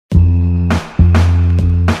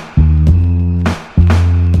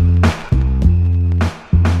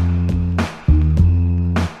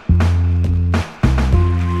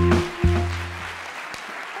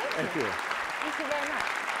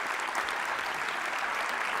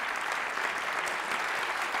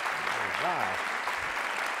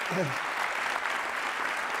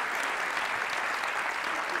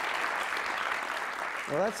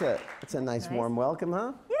Well, that's a nice warm welcome,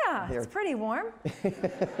 huh? Yeah, it's pretty warm.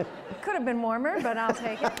 Could have been warmer, but I'll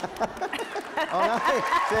take it. Oh, nice.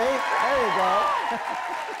 See? There you go.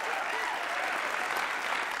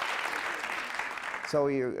 So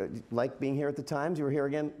you like being here at the Times? You were here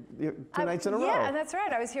again 2 nights in a row. Yeah, that's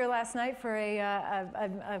right. I was here last night for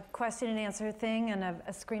a question and answer thing and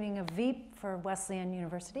a screening of Veep for Wesleyan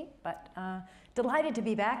University, but delighted to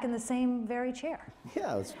be back in the same very chair.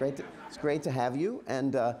 Yeah, it's great to have you.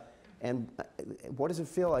 And what does it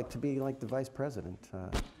feel like to be like the vice president?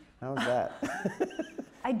 How is that?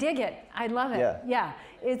 I dig it. I love it. Yeah.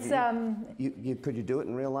 It's could you do it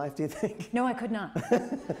in real life, do you think? No, I could not.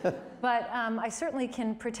 But I certainly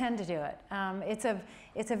can pretend to do it.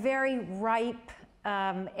 It's a very ripe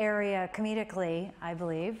area comedically, I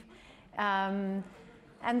believe.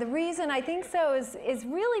 And the reason I think so is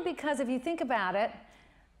really because if you think about it,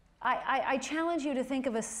 I challenge you to think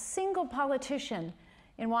of a single politician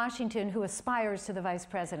in Washington who aspires to the vice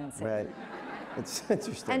presidency. Right. It's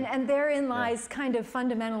interesting. And therein lies kind of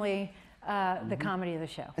fundamentally the comedy of the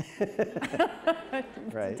show.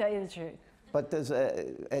 Right. To tell you the truth. But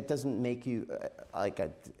it doesn't make you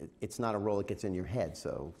it's not a role that gets in your head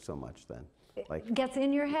so much then. Like gets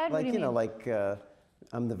in your head? Like what do you mean? Like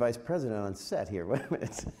I'm the vice president on set here. Wait a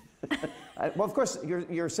minute. Well, of course,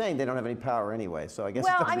 you're saying they don't have any power anyway, so I guess.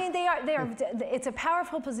 Well, I mean, they are. It's a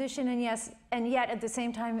powerful position, and yes, and yet at the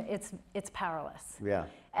same time, it's powerless. Yeah.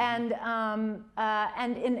 And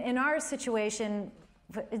in our situation,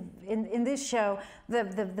 in this show,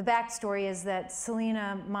 the backstory is that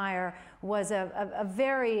Selina Meyer was a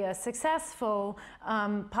very successful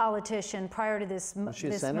politician prior to this Was she a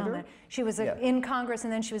this senator? moment. She was in Congress,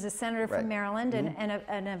 and then she was a senator from Maryland, Mm-hmm.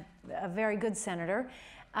 and a very good senator.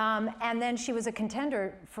 And then she was a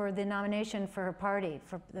contender for the nomination for her party,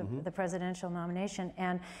 for the presidential nomination.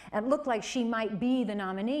 And it looked like she might be the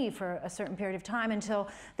nominee for a certain period of time until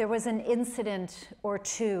there was an incident or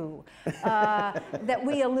two that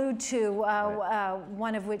we allude to,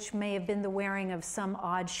 one of which may have been the wearing of some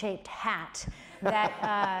odd-shaped hat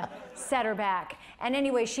that set her back. And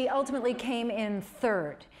anyway, she ultimately came in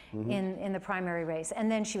third in the primary race. And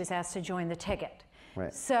then she was asked to join the ticket.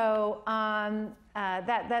 Right. So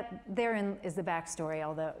that therein is the backstory,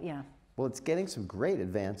 although, yeah. Well, it's getting some great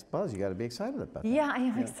advanced buzz. You got to be excited about that. Yeah, I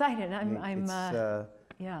am excited.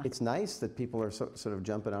 It's nice that people are sort of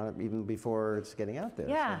jumping on it even before it's getting out there.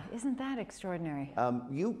 Yeah, so. Isn't that extraordinary?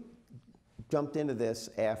 You jumped into this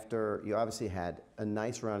after you obviously had a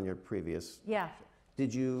nice run in your previous. Yeah.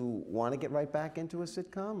 Did you want to get right back into a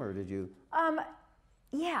sitcom, or did you?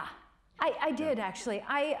 Yeah. I did actually.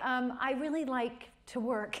 I really like to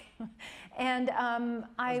work, and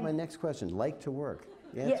That's my next question. Like to work?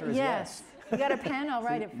 The answer is yes. You got a pen? I'll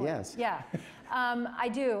write it for yes. you. Yeah, I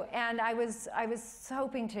do, and I was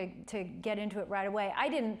hoping to get into it right away. I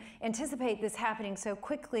didn't anticipate this happening so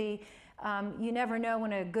quickly. You never know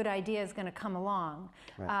when a good idea is going to come along,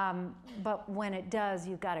 right. But when it does,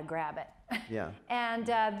 you've got to grab it. Yeah. And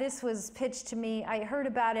this was pitched to me. I heard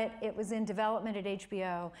about it. It was in development at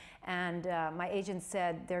HBO, and my agent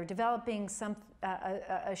said they're developing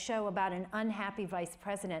a show about an unhappy vice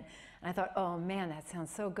president. And I thought, oh man, that sounds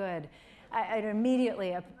so good. It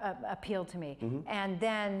immediately appealed to me. Mm-hmm. And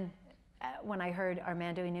then when I heard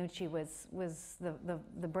Armando Iannucci was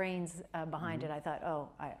the brains behind it, I thought, oh,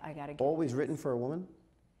 I got to get Always written for a woman?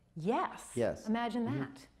 Yes. Yes. Imagine that.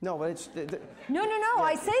 No, but it's... No. Yeah.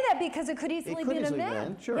 I say that because it could easily be a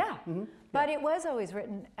man. Sure. Yeah. Mm-hmm. But it was always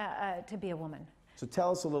written to be a woman. So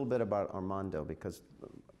tell us a little bit about Armando, because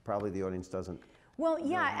probably the audience doesn't. Well,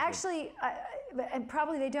 yeah, actually, and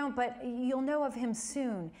probably they don't, but you'll know of him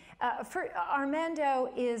soon.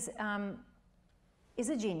 Armando is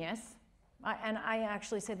a genius. And I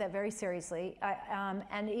actually say that very seriously,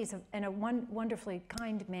 and he's a wonderfully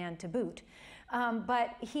kind man to boot.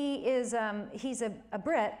 But he's a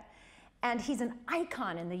Brit, and he's an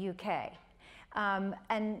icon in the UK.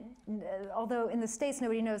 And although in the States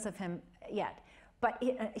nobody knows of him yet, but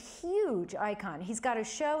a huge icon. He's got a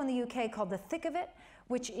show in the UK called The Thick of It,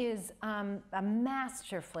 which is a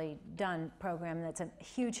masterfully done program that's a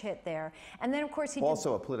huge hit there. And then, of course, he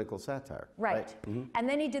also a political satire. Right. Mm-hmm. And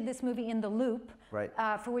then he did this movie In the Loop, right.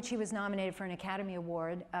 For which he was nominated for an Academy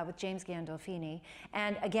Award with James Gandolfini.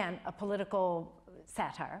 And again, a political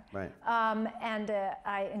satire. Right. And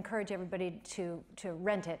I encourage everybody to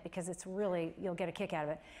rent it because it's really, you'll get a kick out of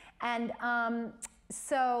it. And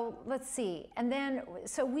so let's see. And then,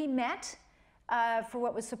 so we met for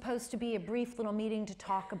what was supposed to be a brief little meeting to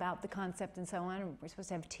talk about the concept and so on. We're supposed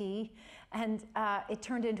to have tea. And it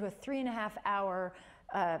turned into a 3.5-hour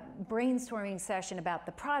brainstorming session about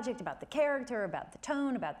the project, about the character, about the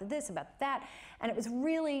tone, about the this, about that. And it was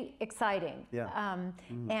really exciting. Yeah.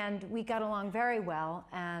 And we got along very well.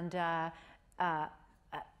 And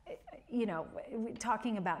you know,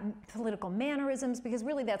 talking about political mannerisms, because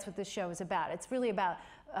really that's what this show is about. It's really about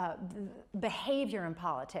behavior in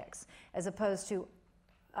politics as opposed to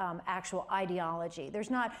actual ideology. There's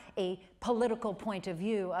not a political point of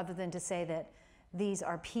view other than to say that these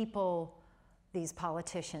are people, these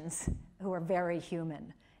politicians, who are very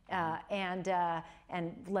human. And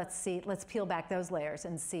let's peel back those layers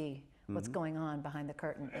and see what's going on behind the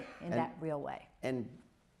curtain in that real way. And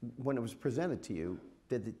when it was presented to you,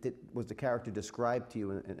 was the character described to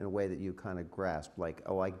you in a way that you kind of grasped, like,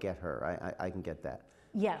 oh, I get her, I can get that?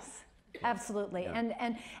 Yes, absolutely. Yeah.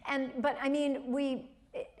 But I mean,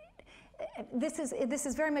 this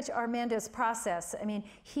is very much Armando's process. I mean,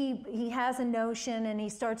 he has a notion and he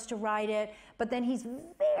starts to write it, but then he's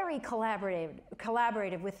very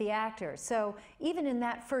collaborative with the actors. So even in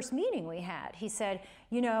that first meeting we had, he said,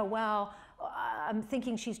 you know, well, I'm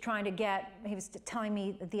thinking she's trying to get, he was telling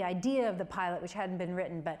me the idea of the pilot, which hadn't been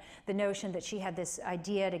written, but the notion that she had this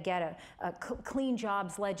idea to get a clean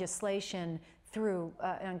jobs legislation through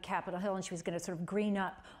on Capitol Hill, and she was going to sort of green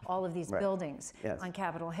up all of these buildings on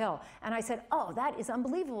Capitol Hill. And I said, oh, that is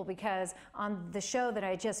unbelievable, because on the show that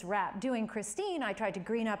I just wrapped doing Christine, I tried to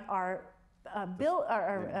green up our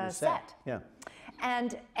set. Yeah.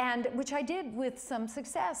 And which I did with some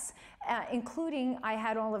success, including I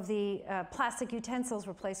had all of the plastic utensils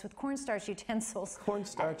replaced with cornstarch utensils.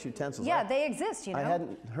 Cornstarch utensils? Yeah, they exist, you know. I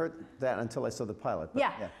hadn't heard that until I saw the pilot.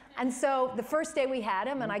 Yeah. And so the first day we had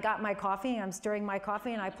them, and I got my coffee, and I'm stirring my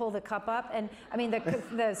coffee, and I pull the cup up, and I mean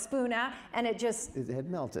the spoon out, and it just... It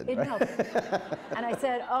had melted. It melted. And I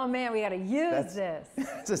said, oh man, we got to use this.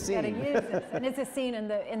 It's a scene. We got to use this. And it's a scene in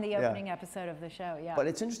the opening episode of the show, yeah. But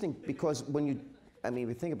it's interesting because when you, I mean,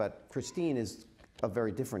 we think about Christine is a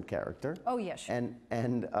very different character. Oh, yeah, sure.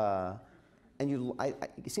 And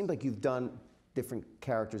it seems like you've done different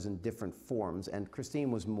characters in different forms, and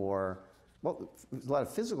Christine was more, well, there's a lot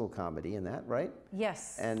of physical comedy in that, right?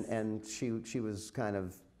 Yes. And she was kind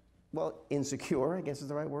of, well, insecure, I guess is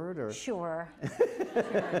the right word, or? Sure.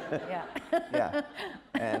 Yeah. Yeah.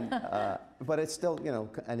 And, but it's still, you know,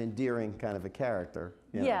 an endearing kind of a character.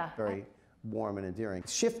 You know, very warm and endearing.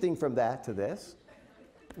 Shifting from that to this,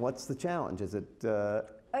 what's the challenge? Is it?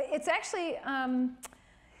 It's actually,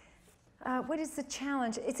 what is the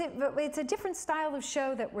challenge? It's a different style of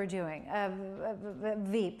show that we're doing,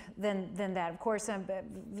 Veep, than that. Of course,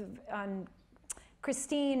 on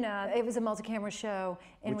Christine, it was a multi-camera show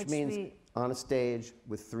in which means on a stage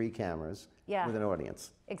with 3 cameras with an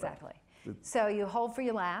audience. Exactly. Right. So you hold for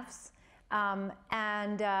your laughs.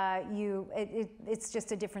 It's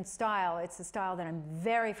just a different style. It's a style that I'm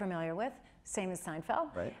very familiar with, same as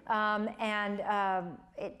Seinfeld, right.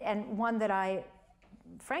 And one that I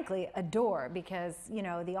frankly adore, because you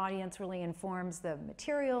know the audience really informs the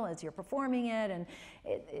material as you're performing it, and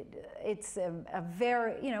it's a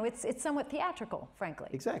very, you know, it's somewhat theatrical, frankly.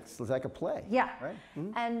 Exactly, it's like a play. Yeah, right.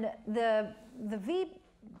 Mm-hmm. And the Veep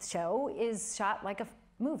show is shot like a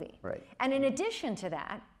movie. Right. And in addition to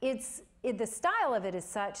that, the style of it is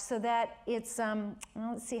such so that it's, well,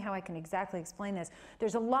 let's see how I can exactly explain this.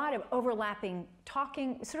 There's a lot of overlapping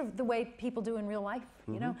talking, sort of the way people do in real life,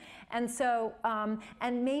 you know? And so,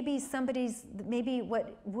 and maybe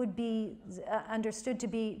what would be understood to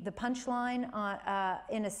be the punchline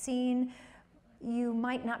in a scene, you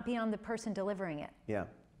might not be on the person delivering it. Yeah.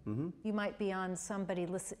 Mm-hmm. You might be on somebody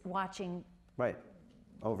watching. Right.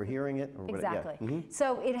 Overhearing it, or exactly. Yeah. Mm-hmm.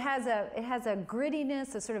 So it has a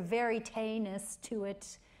grittiness, a sort of verite-ness to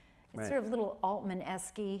it. It's sort of a little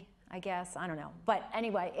Altman-esque, I guess. I don't know, but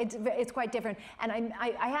anyway, it's quite different. And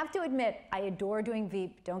I have to admit, I adore doing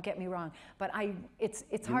Veep. Don't get me wrong, but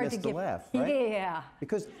it's hard to give. Laugh, right? Yeah.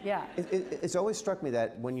 Because it's always struck me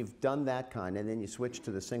that when you've done that kind and then you switch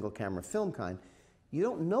to the single camera film kind, you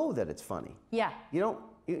don't know that it's funny. Yeah. You don't.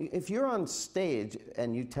 If you're on stage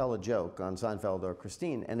and you tell a joke on Seinfeld or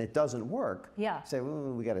Christine and it doesn't work, you say,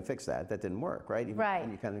 well, we got to fix that. That didn't work, right? Right.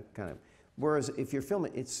 And you kind of. Whereas if you're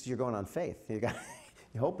filming, you're going on faith. You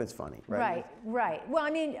hope it's funny, right? Right. Well,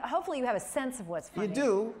 I mean, hopefully you have a sense of what's funny. You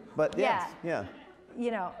do, but yes, yeah.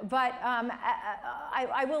 You know, but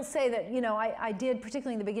I will say that, you know, I did,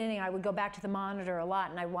 particularly in the beginning, I would go back to the monitor a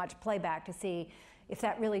lot and I watch playback to see if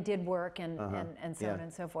that really did work and so on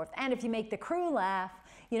and so forth. And if you make the crew laugh,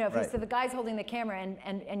 you know, if so the guy's holding the camera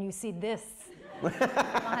and you see this,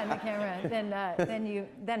 behind the camera,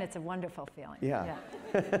 then it's a wonderful feeling. Yeah.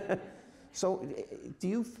 So, do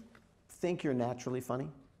you think you're naturally funny?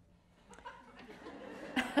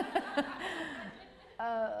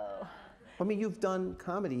 I mean, you've done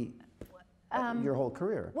comedy your whole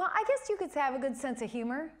career. Well, I guess you could have a good sense of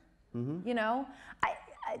humor. You know,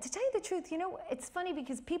 to tell you the truth, you know, it's funny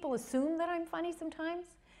because people assume that I'm funny sometimes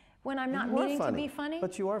when I'm not meaning to be funny.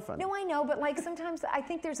 But you are funny. No, I know, but like sometimes I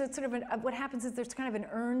think there's a sort of what happens is there's kind of an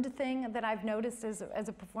earned thing that I've noticed as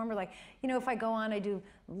a performer. Like, you know, if I go on, I do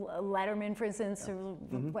Letterman, for instance, or,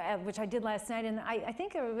 which I did last night, and I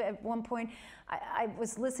think at one point I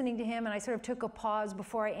was listening to him and I sort of took a pause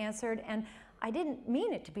before I answered, and I didn't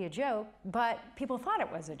mean it to be a joke, but people thought it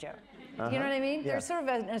was a joke. You know what I mean? Yeah. There's sort of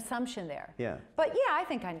an assumption there. Yeah. But yeah, I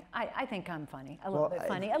think I'm funny. A little bit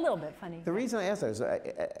funny. A little bit funny. The reason I ask that is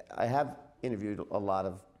I have interviewed a lot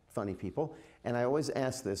of funny people, and I always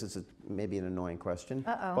ask this. It's maybe an annoying question.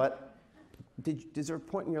 But is there a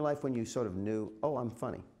point in your life when you sort of knew, oh, I'm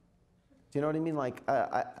funny? Do you know what I mean? Like,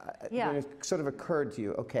 when it sort of occurred to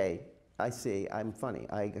you, okay, I see, I'm funny.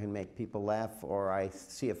 I can make people laugh, or I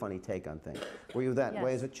see a funny take on things. Were you that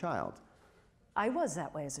way as a child? I was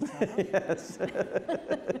that way as a child. Yes.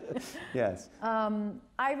 Yes.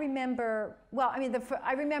 I remember, well, I mean,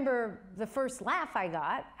 I remember the first laugh I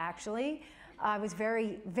got, actually. I was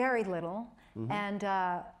very, very little, and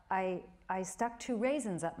I stuck 2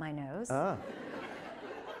 raisins up my nose.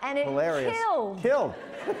 And it killed.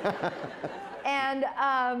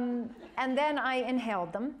 And then I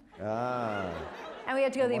inhaled them. And we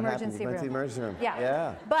had to go to the emergency room. Went to the emergency room.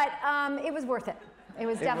 Yeah. But it was worth it. It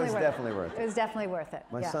was definitely worth it. It was definitely worth it.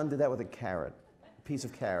 My son did that with a carrot, a piece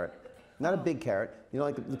of carrot. Not a big carrot. You know,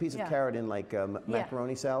 like the piece of carrot in like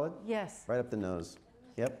macaroni salad? Yes. Right up the nose.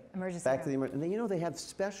 Yep. Emergency Back to the emergency. And then, you know, they have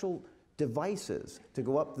special devices to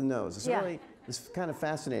go up the nose. It's really, it's kind of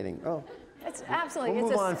fascinating. Oh. It's absolutely,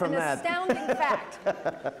 We'll move on from that. Astounding fact.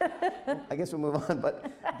 I guess we'll move on,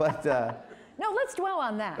 but no, let's dwell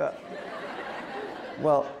on that.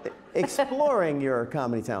 Well, exploring your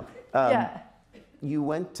comedy talent. You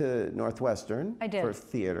went to Northwestern for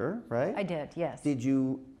theater, right? I did, yes. Did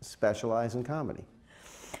you specialize in comedy?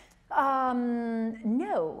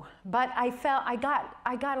 No, but I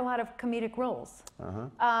got a lot of comedic roles.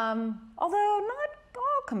 Although not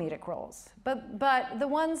all comedic roles, but the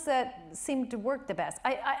ones that seemed to work the best.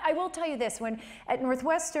 I will tell you this: when at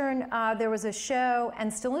Northwestern there was a show,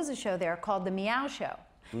 and still is a show there, called The Meow Show,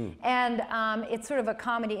 and it's sort of a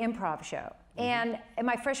comedy improv show. And in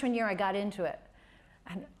my freshman year, I got into it.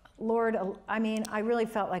 And Lord, I mean, I really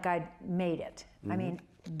felt like I'd made it. I mean,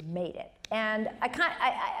 made it. And I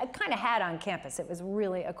kind of had on campus. It was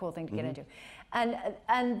really a cool thing to get into.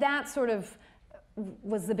 And that sort of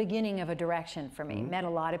was the beginning of a direction for me. Met a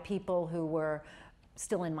lot of people who were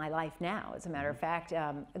still in my life now, as a matter of fact,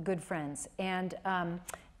 good friends. And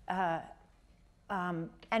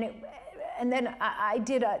then I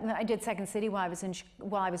did Second City while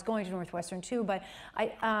I was going to Northwestern too. But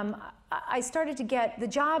I started to get the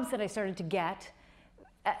jobs that I started to get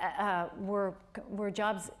were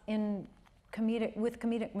jobs in with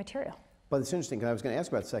comedic material. But it's interesting because I was going to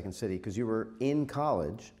ask about Second City because you were in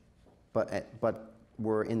college, but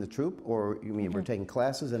were in the troupe, or you mean were taking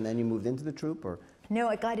classes and then you moved into the troupe, or? No,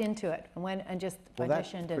 I got into it. I went and just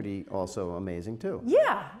auditioned. That's pretty also amazing too.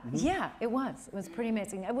 Yeah, yeah, it was. It was pretty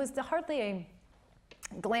amazing. It was hardly a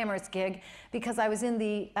glamorous gig because I was in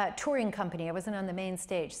the touring company. I wasn't on the main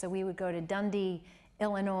stage, so we would go to Dundee,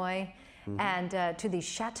 Illinois, and to the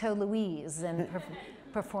Chateau Louise and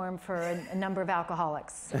perform for a number of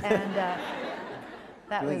alcoholics. And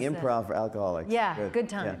that doing was improv for alcoholics. Yeah, good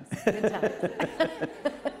times. Yeah. Good times.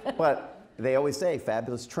 But they always say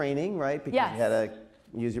fabulous training, right? Because you had to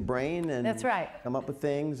use your brain and that's right. come up with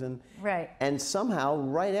things. And, right. And somehow,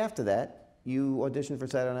 right after that, you auditioned for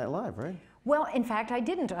Saturday Night Live, right? Well, in fact, I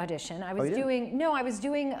didn't audition. I was I was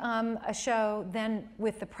doing a show then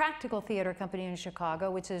with the Practical Theater Company in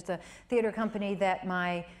Chicago, which is the theater company that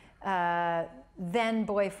my then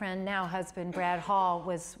boyfriend, now husband, Brad Hall,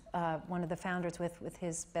 was one of the founders with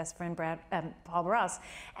his best friend, Paul Ross.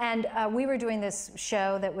 And we were doing this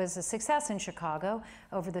show that was a success in Chicago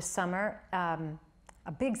over the summer,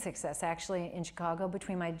 a big success actually in Chicago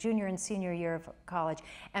between my junior and senior year of college.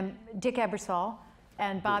 And Dick Ebersol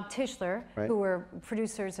and Bob Tischler, who were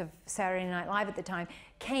producers of Saturday Night Live at the time,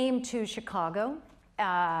 came to Chicago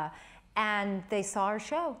and they saw our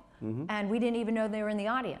show. And we didn't even know they were in the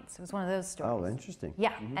audience. It was one of those stories. Oh, interesting.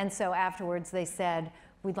 Yeah, and so afterwards they said,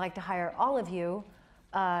 we'd like to hire all of you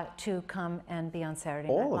to come and be on Saturday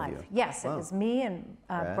Night Live. All of you? Yes, it was me and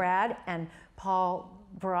Brad and Paul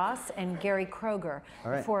Barras and Gary Kroger.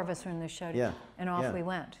 All right. The 4 of us were in the show, and off we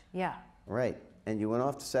went. Yeah. Right. And you went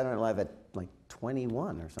off to Saturday Night Live at like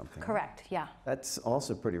 21 or something. Correct. Yeah. That's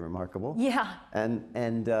also pretty remarkable. Yeah.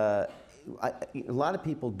 And a lot of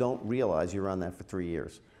people don't realize you were on that for 3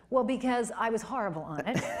 years. Well, because I was horrible on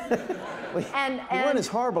it. Well, you weren't as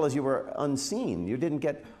horrible as you were unseen. You didn't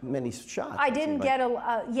get many shots. I didn't get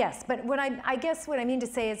yes, but what I guess what I mean to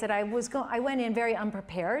say is that I went in very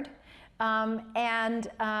unprepared, and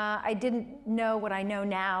I didn't know what I know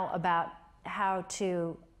now about how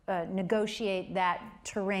to negotiate that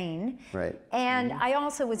terrain. Right. And I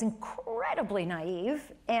also was incredibly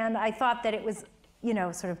naive, and I thought that it was, you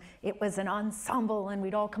know, sort of, it was an ensemble and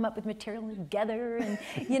we'd all come up with material together, and,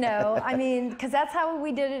 you know, I mean, because that's how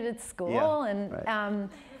we did it at school, and right.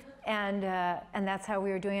 And that's how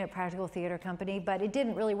we were doing it at Practical Theater Company, but it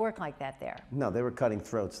didn't really work like that there. No, they were cutting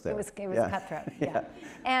throats there. It was cutthroat, yeah.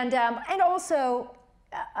 And also,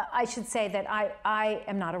 I should say that I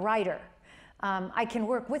am not a writer. I can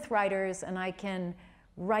work with writers and I can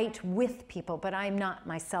write with people, but I'm not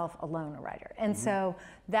myself alone a writer. And so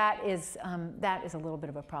that is a little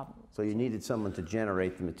bit of a problem. So you needed someone to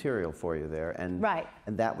generate the material for you there, and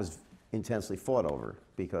and that was intensely fought over,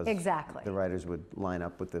 because the writers would line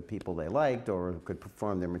up with the people they liked or could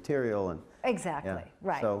perform their material, and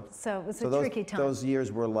right. So it was a tricky time. Those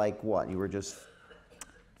years were like what? You were just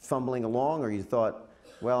fumbling along, or you thought,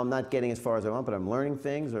 well, I'm not getting as far as I want, but I'm learning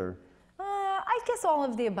things, or? I guess all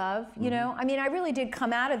of the above, you know. I mean, I really did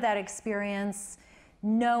come out of that experience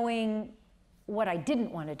knowing what I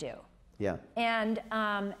didn't want to do. Yeah. And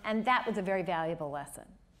that was a very valuable lesson.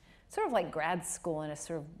 Sort of like grad school in a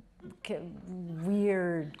sort of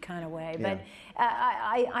weird kind of way. Yeah. But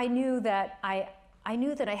I knew that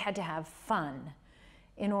I had to have fun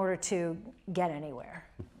in order to get anywhere.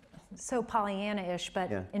 So Pollyanna-ish, but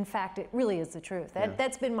in fact, it really is the truth.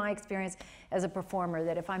 That's been my experience as a performer,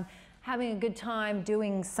 that if I'm having a good time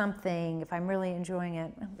doing something, if I'm really enjoying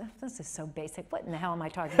it, this is so basic, what in the hell am I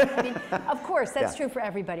talking about? I mean, of course, that's true for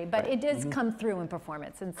everybody, but it does come through in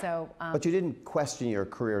performance, and so. But you didn't question your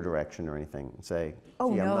career direction or anything, and say, oh,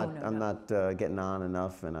 gee, no, I'm not getting on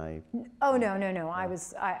enough, and I. Oh, no.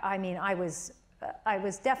 I mean, I was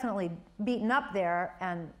definitely beaten up there,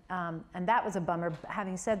 and that was a bummer.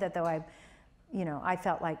 Having said that, though, I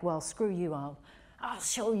felt like, well, screw you, I'll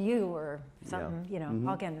show you, or something, you know,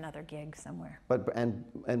 I'll get another gig somewhere. But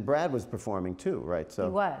and Brad was performing too, right? So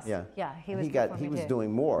he was. Yeah. He was. He was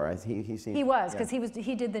doing more. He seemed. He was, because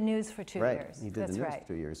he did the news for 2 years. Right. He did the news for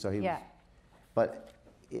 2 years. So he was. But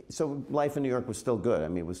so life in New York was still good. I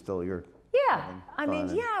mean, it was still your. Yeah. I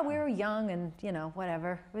mean, we were young, and you know,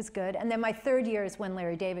 whatever, it was good. And then my 3rd year is when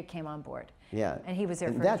Larry David came on board. Yeah. And he was there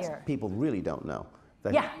for a year. That's people really don't know.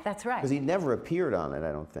 That's right. Because he never appeared on it,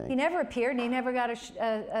 I don't think. He never appeared, and he never got a sketch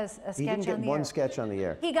on the air. He didn't get one sketch on the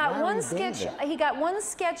air. He got one sketch. He got one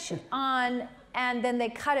sketch on, and then they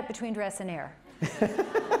cut it between dress and air.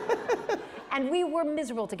 And we were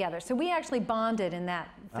miserable together. So we actually bonded in that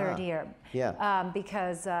 3rd year. Yeah.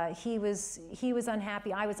 Because he was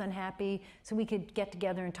unhappy, I was unhappy, so we could get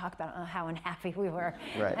together and talk about how unhappy we were.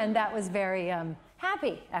 Right. And that was very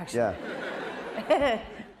happy, actually. Yeah.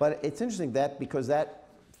 But it's interesting because that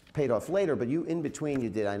paid off later. But you, in between,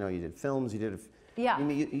 I know you did films. You did. Yeah. I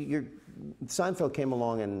mean, Seinfeld came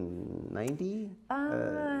along in 90,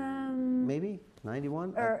 maybe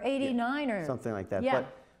 91 or 89 or something like that. Yeah.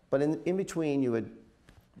 But in between, you had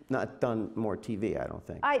not done more TV, I don't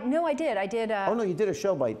think. No, I did. Oh no, you did a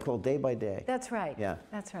show called Day by Day. That's right. Yeah.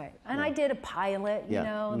 That's right. And I did a pilot, you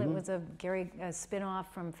know, that was a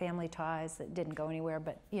spin-off from Family Ties that didn't go anywhere,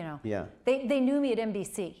 but you know. Yeah. They knew me at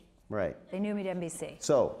NBC. Right. They knew me at NBC.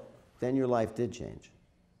 So then your life did change.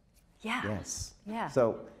 Yeah. Yes. Yeah.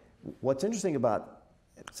 So what's interesting about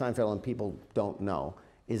Seinfeld, and people don't know,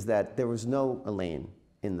 is that there was no Elaine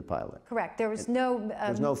in the pilot. Correct. There was no. There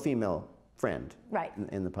was no female friend. Right.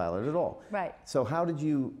 In the pilot at all. Right. So how did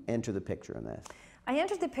you enter the picture in that? I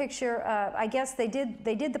entered the picture. I guess they did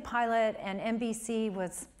the pilot, and NBC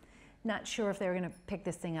was not sure if they were going to pick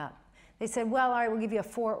this thing up. They said, "Well, all right, we'll give you a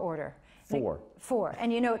 4 order." 4. 4,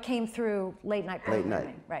 and you know it came through late night programming. Late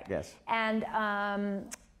night. Right. Yes.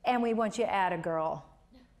 And we want you to add a girl,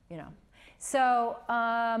 you know. So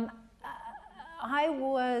I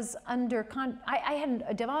was under I had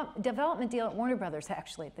a development deal at Warner Brothers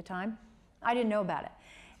actually at the time. I didn't know about it.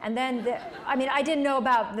 And then, I didn't know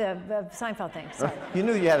about the Seinfeld thing, sorry. You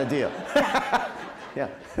knew you had a deal. Yeah. Yeah.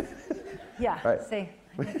 Yeah, right. See,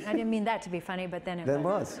 I didn't mean that to be funny, but then it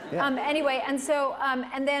was. Yeah. Anyway, and so,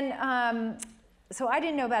 and then so I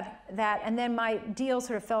didn't know about that, and then my deal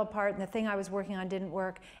sort of fell apart, and the thing I was working on didn't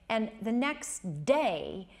work. And the next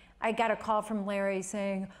day, I got a call from Larry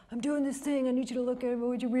saying, I'm doing this thing, I need you to look at it,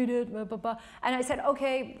 would you read it, blah, blah, blah. And I said,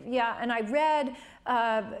 okay, yeah, and I read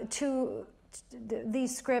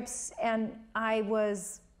these scripts, and I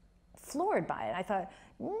was floored by it. I thought,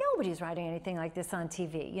 nobody's writing anything like this on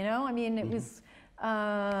TV, you know? I mean, it was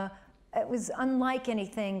unlike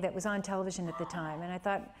anything that was on television at the time. And I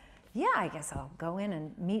thought, yeah, I guess I'll go in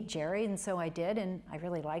and meet Jerry. And so I did, and I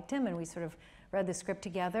really liked him, and we sort of read the script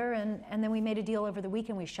together, and then we made a deal over the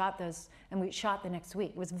weekend. We shot those, and we shot the next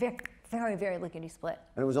week. It was very, very, very lickety-split.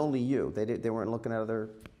 And it was only you? They weren't looking at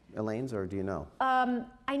other Elaines, or do you know?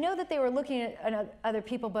 I know that they were looking at other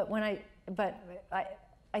people, but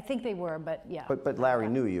I think they were, but yeah. But Larry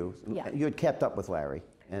knew you. Yeah. You had kept up with Larry.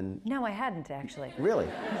 And no, I hadn't, actually. Really?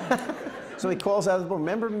 So he calls out of the book,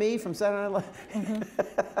 remember me from Saturday Night Live? Mm-hmm.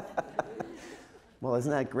 Well,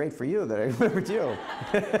 isn't that great for you that I remembered you?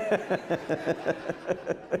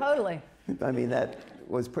 Totally. I mean, that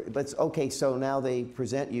was, but okay, so now they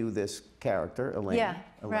present you this character, Elaine. Yeah,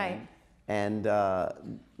 Elaine. right. And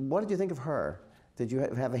what did you think of her? Did you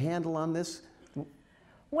have a handle on this?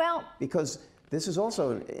 Well, because this is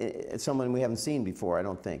also someone we haven't seen before, I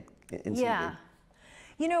don't think, in yeah. TV.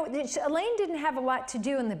 You know, Elaine didn't have a lot to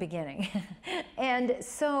do in the beginning. And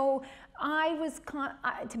so I was,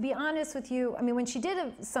 to be honest with you, I mean, when she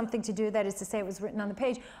did something to do, that is to say it was written on the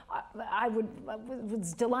page, I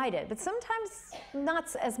was delighted, but sometimes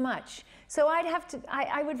not as much. So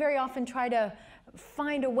I would very often try to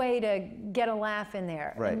find a way to get a laugh in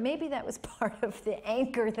there. Right. And maybe that was part of the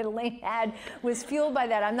anger that Elaine had, was fueled by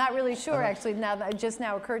that. I'm not really sure, actually, now that it just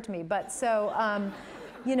now occurred to me. But so,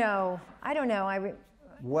 you know, I don't know.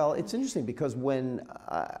 Well, it's interesting because when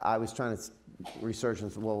I was trying to research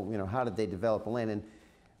and say, well, you know, how did they develop Elaine? And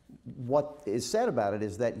what is said about it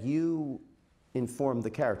is that you informed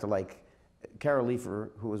the character. Like Carol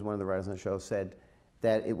Leifer, who was one of the writers on the show, said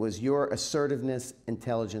that it was your assertiveness,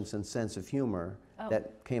 intelligence, and sense of humor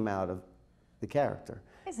that came out of the character.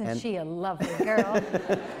 Isn't she a lovely girl?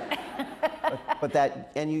 but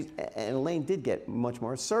that, and Elaine did get much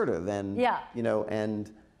more assertive, and you know,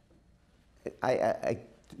 and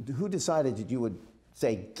who decided that you would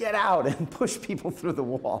say, get out, and push people through the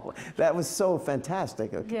wall? That was so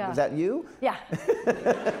fantastic. Yeah. Was that you? Yeah.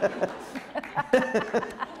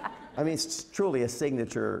 I mean, it's truly a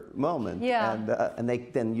signature moment. Yeah. And they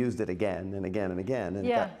then used it again and again and again.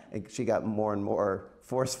 And she got more and more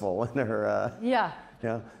forceful in her. Yeah. You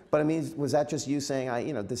know? But I mean, was that just you saying,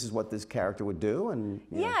 you know, this is what this character would do? And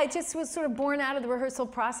yeah, it just was sort of born out of the rehearsal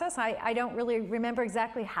process. I don't really remember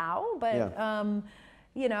exactly how, but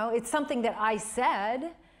you know, it's something that I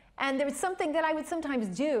said, and there was something that I would sometimes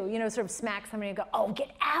do, you know, sort of smack somebody and go, "Oh,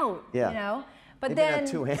 get out," you know. But maybe then,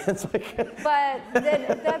 not two hands like. But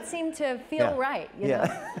then that seemed to feel right, you know.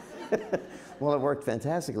 Well, it worked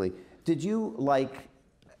fantastically. Did you like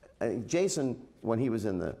Jason, when he was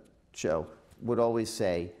in the show, would always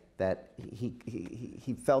say that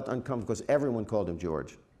he felt uncomfortable because everyone called him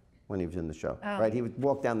George when he was in the show, right? He would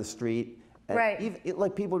walk down the street, and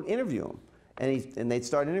like people would interview him, and they'd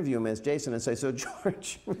start interviewing him as Jason and say, "So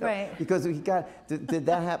George," right? Because he got. Did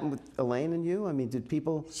that happen with Elaine and you? I mean, did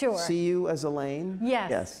people see you as Elaine?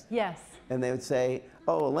 Yes. Yes. And they would say,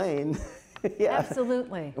 "Oh, Elaine." Yeah.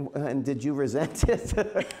 Absolutely. And did you resent it,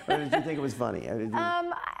 or did you think it was funny?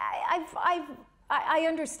 I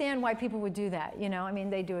understand why people would do that, you know. I mean,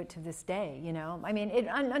 they do it to this day, you know. I mean,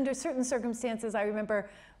 under certain circumstances, I remember,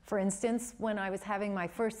 for instance, when I was having my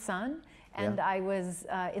first son, and I was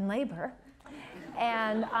in labor,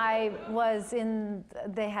 and I was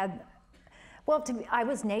I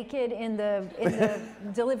was naked in the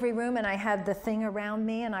delivery room, and I had the thing around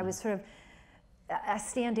me, and I was sort of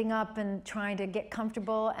standing up and trying to get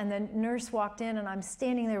comfortable, and the nurse walked in, and I'm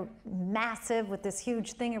standing there massive with this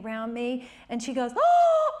huge thing around me, and she goes,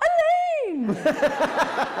 "Oh, Elaine!" And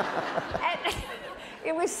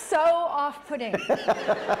it was so off-putting. In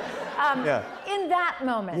that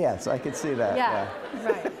moment. Yes, I could see that. Yeah.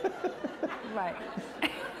 Right.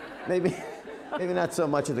 Maybe not so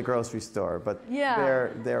much at the grocery store, but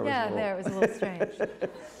there was a little strange.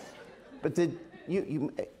 But did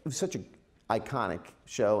you? It was such an iconic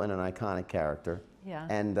show and an iconic character. Yeah.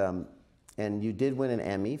 And you did win an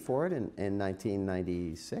Emmy for it in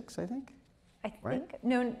 1996, I think. I think. Right?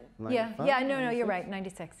 No. 95? Yeah. No. You're right.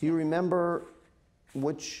 96. Do you remember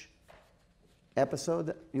which episode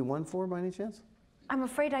that you won for, by any chance? I'm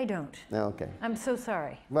afraid I don't. No. Okay. I'm so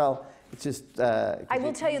sorry. Well, it's just. I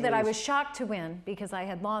will tell you that I was shocked to win because I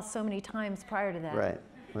had lost so many times prior to that. Right.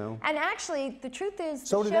 Well. And actually, the truth is,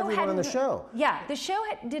 So did everyone on the show. Yeah, the show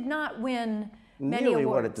did not win many Nearly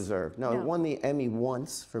awards. what it deserved. No, it won the Emmy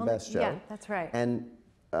once for Best Show. Yeah, that's right. And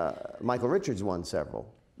Michael Richards won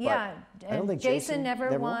several. Yeah, I don't think Jason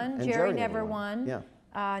never won. And Jerry never won. Yeah.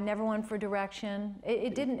 Never won for direction.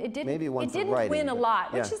 It didn't. Maybe one it for didn't writing, win a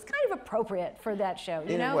lot, which yeah. is kind of appropriate for that show.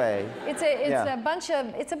 You In know, a way. It's Yeah. a bunch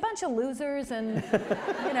of losers, and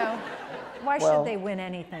you know, why Well. should they win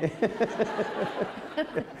anything?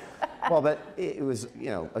 Well, but it was, you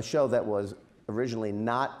know, a show that was originally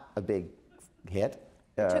not a big hit.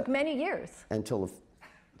 It took many years. Until the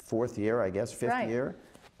fourth year, I guess, fifth Right. year,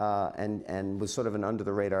 and was sort of an under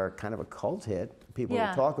the radar kind of a cult hit. People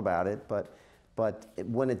would talk about it, but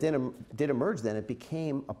when it did emerge, then it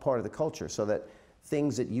became a part of the culture. So that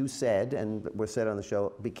things that you said and were said on the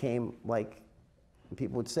show became like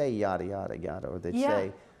people would say yada yada yada, or they'd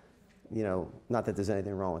say, you know, not that there's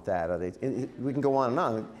anything wrong with that. Or we can go on and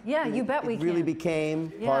on. Yeah, you bet we can. It really can.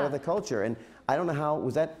 became part of the culture, and I don't know how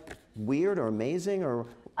was that weird or amazing or.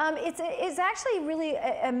 It's actually really,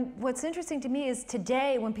 what's interesting to me is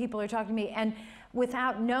today when people are talking to me and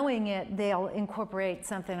without knowing it, they'll incorporate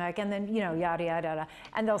something like, and then, you know, yada, yada, yada,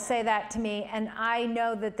 and they'll say that to me, and I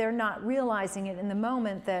know that they're not realizing it in the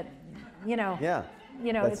moment that, you know,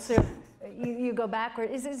 it's sort of, you go backward.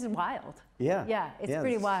 It's wild. Yeah. Yeah, it's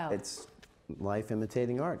pretty wild. It's life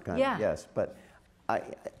imitating art, kind Yeah. of, yes. But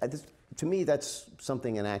to me, that's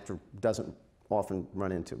something an actor doesn't often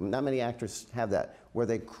run into. Not many actors have that, where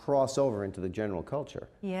they cross over into the general culture.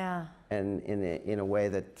 Yeah. And in a way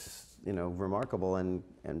that's, you know, remarkable and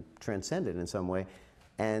transcendent in some way.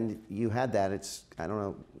 And you had that. It's, I don't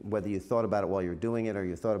know whether you thought about it while you were doing it or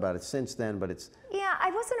you thought about it since then, but it's... Yeah,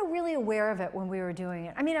 I wasn't really aware of it when we were doing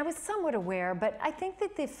it. I mean, I was somewhat aware, but I think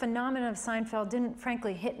that the phenomenon of Seinfeld didn't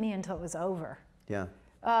frankly hit me until it was over. Yeah.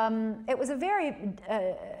 It was a very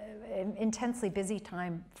intensely busy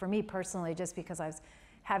time for me personally, just because I was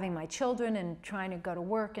having my children and trying to go to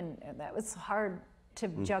work, and that was hard to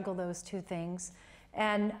juggle those two things.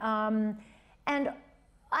 And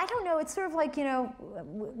I don't know, it's sort of like, you know,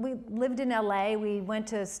 we lived in LA, we went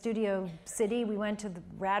to Studio City, we went to the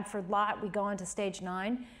Radford lot, we go onto stage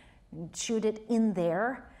 9, shoot it in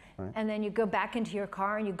there, and then you go back into your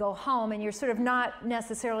car and you go home, and you're sort of not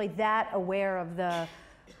necessarily that aware of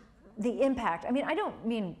the impact. I mean, I don't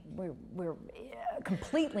mean we're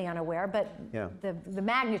completely unaware, but the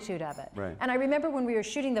magnitude of it. Right. And I remember when we were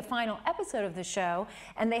shooting the final episode of the show,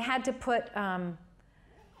 and they had to put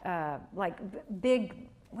like big,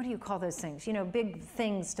 what do you call those things? You know, big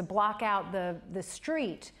things to block out the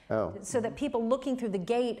street, so that people looking through the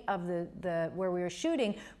gate of the where we were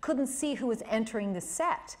shooting couldn't see who was entering the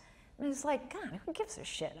set. And it was like, God, who gives a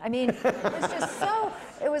shit? I mean, it's just so,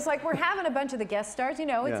 it was like we're having a bunch of the guest stars, you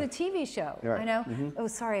know, it's a TV show, I know. Oh,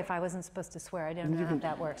 sorry if I wasn't supposed to swear, I don't know how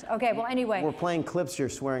that works. Okay, well, anyway. We're playing clips, you're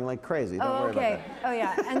swearing like crazy. Don't worry about that. Oh,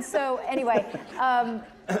 yeah, and so, anyway,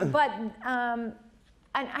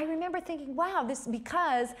 and I remember thinking, wow, this,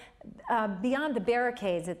 because beyond the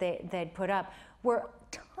barricades that they'd put up were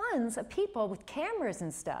tons of people with cameras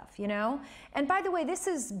and stuff, you know? And by the way, this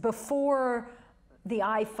is before the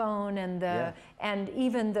iPhone and and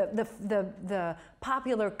even the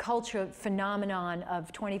popular culture phenomenon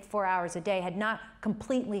of 24 hours a day had not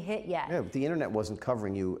completely hit yet. Yeah, but the internet wasn't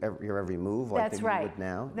covering your every move like they would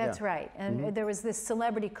now. That's right. And there was this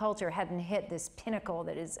celebrity culture hadn't hit this pinnacle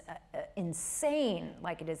that is insane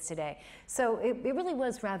like it is today. So it really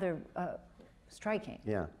was rather striking.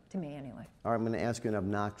 Yeah. To me, anyway. All right, I'm going to ask you an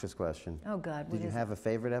obnoxious question. Oh, God. Did you have a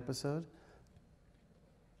favorite episode?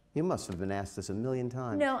 You must have been asked this a million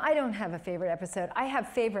times. No, I don't have a favorite episode. I have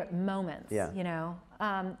favorite moments, you know.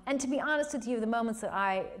 And to be honest with you, the moments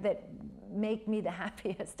that make me the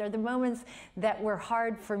happiest are the moments that were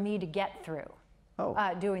hard for me to get through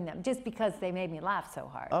doing them, just because they made me laugh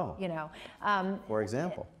so hard, you know. For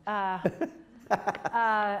example? I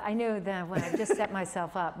knew that when I just set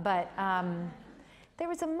myself up, but there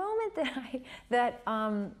was a moment that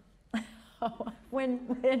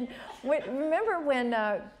remember when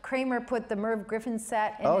Kramer put the Merv Griffin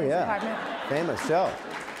set in his apartment? Famous show.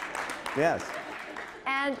 Yes.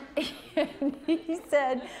 And he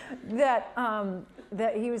said that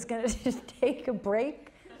that he was going to take a break.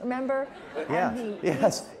 Remember? Yeah.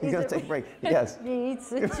 Yes. He's going to take a break. Yes. He eats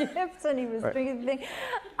the chips and he was drinking the thing.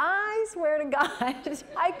 I swear to God,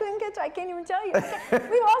 I can't even tell you.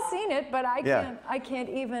 We've all seen it, but I can't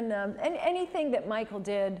even. And anything that Michael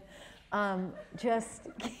did. Just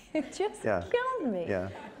killed me. Yeah.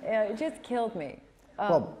 It just killed me.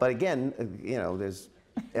 Well, but again, you know, there's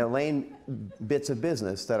Elaine bits of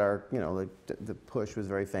business that are, you know, the push was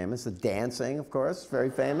very famous. The dancing, of course, very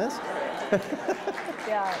famous.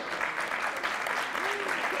 Yeah.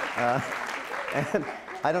 And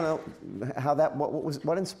I don't know how that,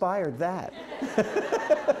 what inspired that?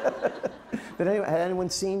 Had anyone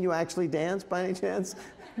seen you actually dance by any chance?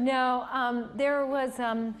 No, there was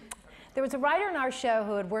a writer in our show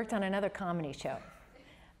who had worked on another comedy show.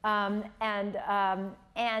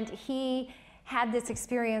 And he had this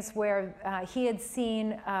experience where he had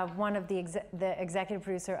seen one of the executive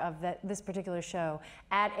producer of this particular show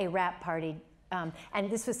at a rap party. And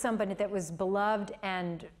this was somebody that was beloved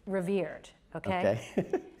and revered, okay?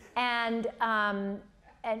 And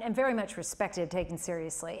very much respected, taken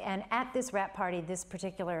seriously. And at this rap party, this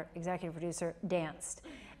particular executive producer danced,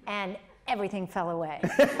 and everything fell away.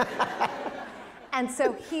 And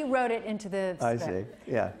so he wrote it into the script. I see,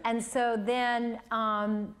 yeah. And so then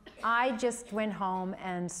I just went home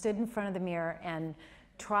and stood in front of the mirror and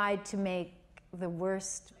tried to make the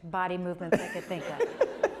worst body movements I could think of.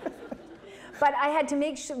 But I had to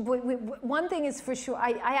make sure, one thing is for sure,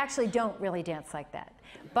 I actually don't really dance like that.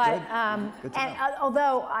 But, Good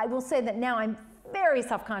although I will say that now I'm very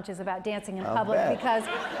self-conscious about dancing in public because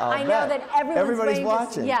I know that everybody's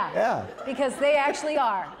watching. Yeah, because they actually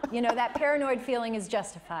are. You know, that paranoid feeling is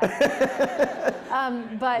justified.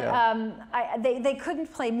 They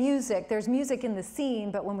couldn't play music. There's music in the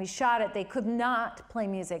scene, but when we shot it, they could not play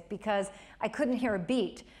music because I couldn't hear a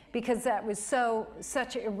beat because that was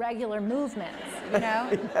such irregular movements, you know?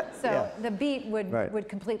 The beat would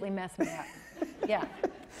completely mess me up. Yeah.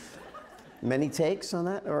 Many takes on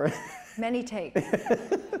that, or? Many takes.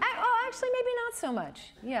 Actually, maybe not so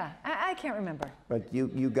much. Yeah, I can't remember. But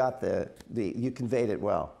you got you conveyed it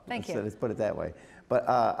well. Thank you. Let's put it that way. But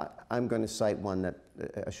I'm going to cite one that,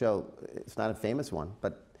 a show, it's not a famous one,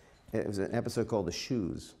 but it was an episode called The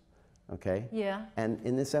Shoes, okay? Yeah. And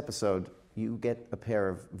in this episode, you get a pair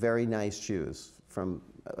of very nice shoes from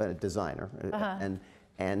a designer.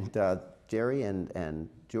 And Jerry and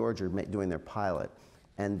George are doing their pilot.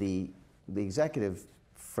 And the executive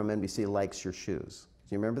from NBC likes your shoes.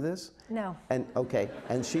 Do you remember this? No. And okay,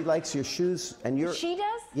 and she likes your shoes, and you're. She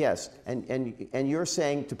does? Yes, and you're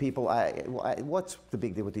saying to people, what's the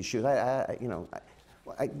big deal with these shoes?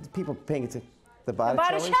 People paying attention. The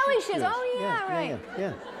Botticelli shoes. Oh yeah, right.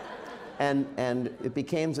 Yeah. And it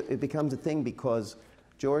becomes a thing because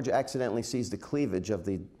George accidentally sees the cleavage of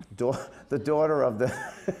the daughter of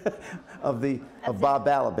Bob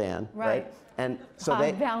Balaban, right? And so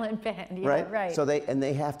Bob Balaban, yeah, right. So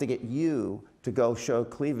they have to get you to go show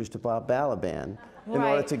cleavage to Bob Balaban in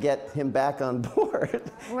order to get him back on board.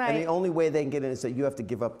 Right. And the only way they can get in is that you have to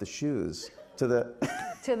give up the shoes to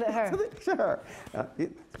her. Sure.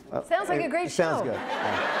 Sounds like a great show. Sounds good.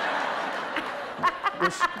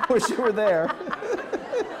 Wish you were there.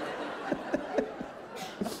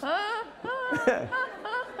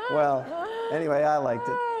 Well, anyway, I liked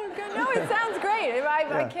it. No, it sounds great.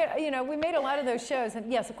 I can't, you know, we made a lot of those shows,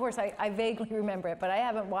 and yes, of course, I vaguely remember it, but I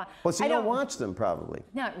haven't watched. Well, so you don't watch them, probably.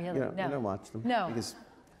 Not really, no. no. You don't watch them? No. Because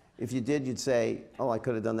if you did, you'd say, oh, I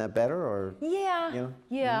could have done that better, or? Yeah, you know?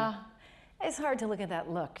 yeah. It's hard to look at that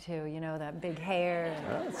look, too, you know, that big hair.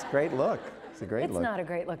 Well, it's a great look. It's a great look. It's not a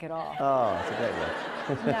great look at all. Oh, it's a great look.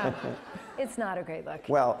 No, it's not a great look.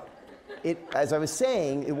 Well, as I was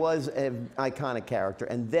saying, it was an iconic character,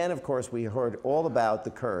 and then, of course, we heard all about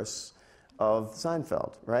the curse of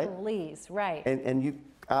Seinfeld, right? Please, right. And you,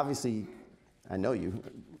 obviously, I know you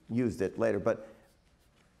used it later, but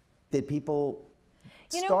did people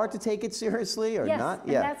start to take it seriously or not?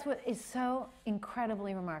 Yes, and that's what is so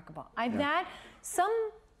incredibly remarkable. I've had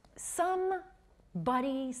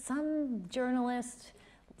somebody, some journalist,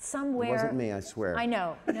 somewhere. It wasn't me, I swear. I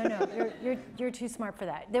know. No, you're too smart for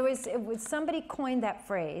that. It was somebody coined that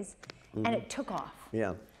phrase, and it took off.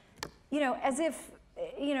 Yeah. You know, as if.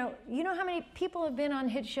 You know how many people have been on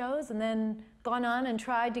hit shows and then gone on and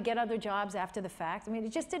tried to get other jobs after the fact? I mean,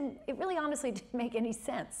 it really honestly didn't make any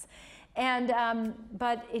sense. And,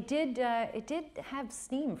 but it did have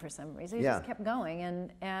steam for some reason. It just kept going.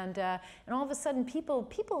 And all of a sudden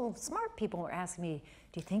smart people were asking me,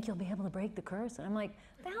 do you think you'll be able to break the curse? And I'm like,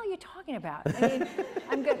 what the hell are you talking about?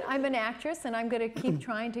 I mean, I'm an actress and I'm gonna keep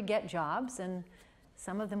trying to get jobs, and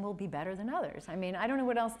some of them will be better than others. I mean, I don't know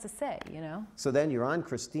what else to say, you know? So then you're on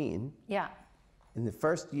Christine. Yeah. In the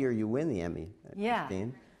first year, you win the Emmy at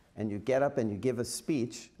Christine. And you get up and you give a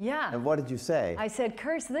speech. Yeah. And what did you say? I said,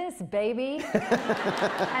 curse this, baby.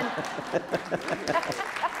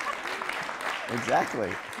 Exactly.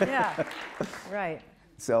 Yeah, right.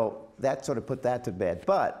 So that sort of put that to bed.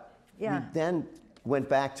 But you then went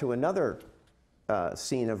back to another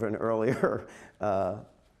scene of an earlier, not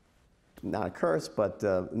a curse, but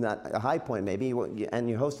not a high point maybe, and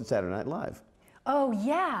you hosted Saturday Night Live. Oh,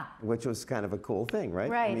 yeah. Which was kind of a cool thing, right?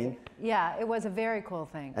 Right. I mean, yeah, it was a very cool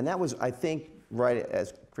thing. and that was, I think, right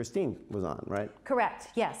as Christine was on, right? Correct,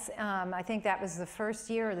 yes. I think that was the first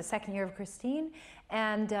year or the second year of Christine.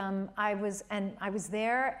 And I was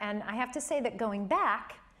there, and I have to say that going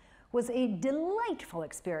back was a delightful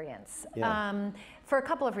experience for a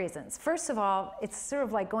couple of reasons. First of all, it's sort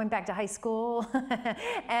of like going back to high school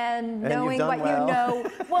and knowing what you know.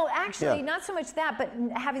 Well, actually, not so much that, but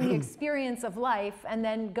having the experience of life and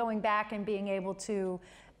then going back and being able to,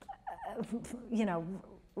 you know,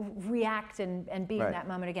 react and be in that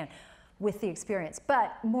moment again with the experience.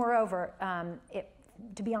 But moreover,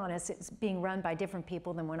 to be honest, it's being run by different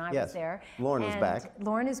people than when I was there. Lauren was back.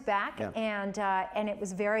 Lauren is back, and it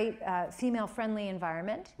was very female-friendly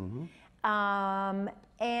environment.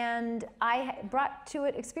 And I brought to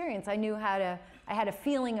it experience. I knew how to. I had a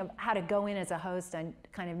feeling of how to go in as a host. I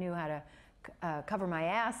kind of knew how to cover my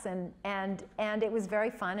ass, and it was very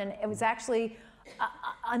fun. And it was actually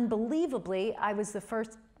unbelievably, I was the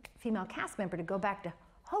first female cast member to go back to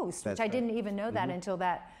host, which I didn't even know that until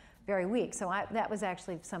that very week. So that was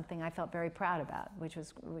actually something I felt very proud about, which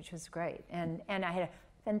was great. And I had a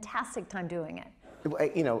fantastic time doing it.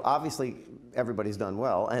 You know, obviously everybody's done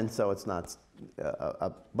well, and so it's not,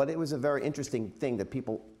 but it was a very interesting thing that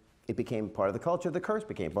it became part of the culture. The curse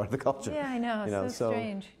became part of the culture. Yeah, I know, you know, so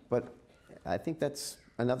strange. But I think that's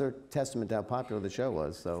another testament to how popular the show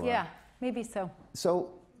was. So yeah, maybe so.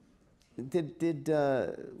 So did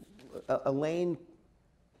Elaine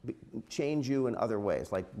change you in other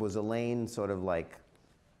ways? Like, was Elaine sort of like,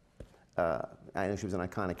 I know she was an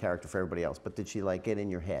iconic character for everybody else, but did she like get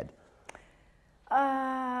in your head?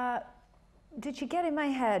 Did she get in my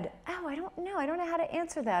head? Oh, I don't know. I don't know how to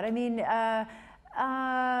answer that. I mean,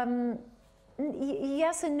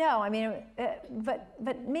 yes and no. I mean,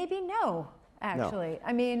 but maybe no, actually. No.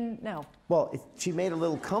 I mean, no. Well, she made a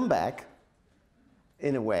little comeback,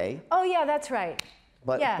 in a way. Oh, yeah, that's right.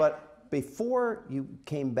 But before you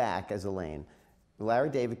came back as Elaine, Larry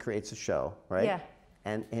David creates a show, right? Yeah.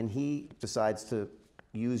 And he decides to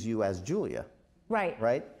use you as Julia. Right.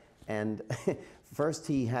 Right? And first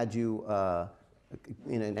he had you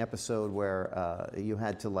in an episode where you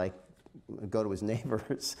had to like go to his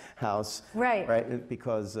neighbor's house. Right. Right?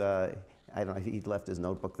 Because I don't know, he'd left his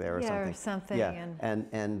notebook there or something. Or something. Yeah.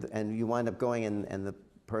 And you wind up going and the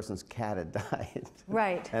person's cat had died.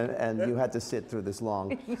 Right. and you had to sit through this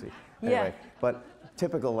long. Anyway, but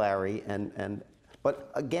typical Larry,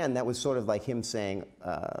 but again, that was sort of like him saying,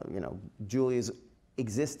 you know, Julia's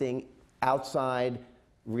existing outside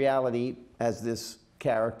reality as this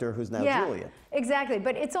character who's now Julia. Exactly.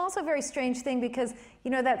 But it's also a very strange thing because,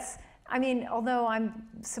 you know, that's, I mean, although I'm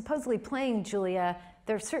supposedly playing Julia,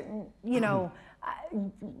 there's certain, you know,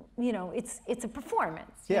 it's a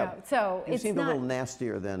performance. You know? So you seemed a little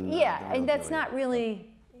nastier than. And that's Julia. Not really.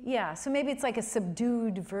 Yeah, so maybe it's like a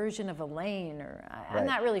subdued version of Elaine, or I'm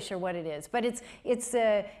not really sure what it is, but it's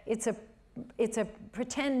a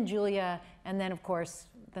pretend Julia, and then of course,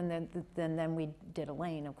 then we did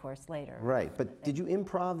Elaine, of course, later. Right, but did you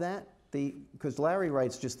improv that? Because Larry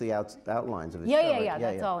writes just the outlines of the show. Yeah,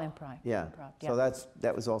 that's all improv. Yeah. So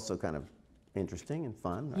that was also kind of interesting and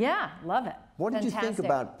fun. Right? Yeah, love it. What did you think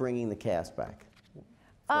about bringing the cast back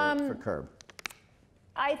for Curb?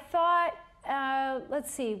 I thought.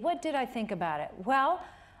 Let's see, what did I think about it? Well,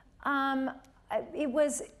 it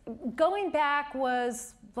was, going back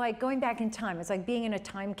was like going back in time. It's like being in a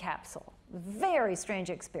time capsule. Very strange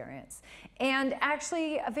experience. And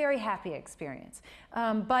actually a very happy experience.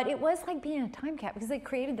 But it was like being in a time capsule because they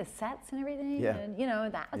created the sets and everything. Yeah. And, you know,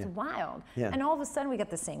 that was wild. Yeah. And all of a sudden we got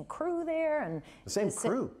the same crew there. And the same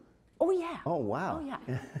crew? Oh, yeah. Oh, wow. Oh,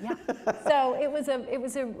 yeah. Yeah. So it was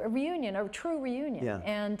a reunion, a true reunion.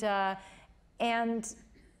 Yeah. And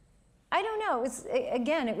I don't know,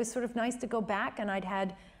 it was sort of nice to go back, and I'd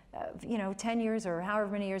had, 10 years or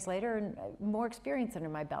however many years later, and more experience under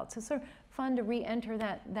my belt. So it's sort of fun to re-enter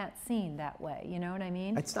that scene that way, you know what I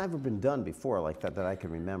mean? It's never been done before like that I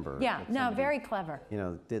can remember. Yeah, no, very clever. You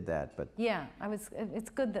know, did that, but. Yeah,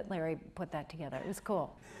 it's good that Larry put that together. It was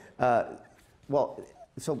cool. Well,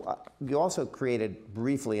 so you also created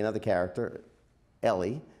briefly another character,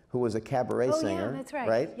 Ellie, who was a cabaret singer. Oh, yeah, that's right.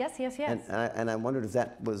 Right? Yes. And I wondered if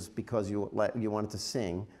that was because you wanted to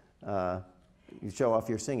sing, you show off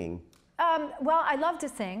your singing. Well, I love to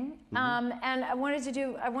sing, and I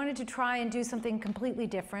wanted to try and do something completely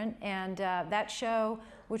different. And that show,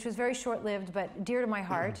 which was very short-lived but dear to my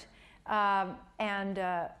heart, and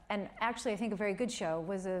actually I think a very good show,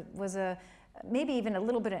 was a maybe even a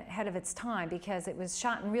little bit ahead of its time, because it was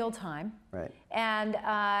shot in real time. Right. And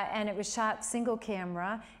it was shot single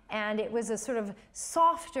camera, and it was a sort of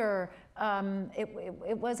softer,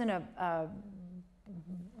 it wasn't a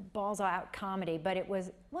balls out comedy, but it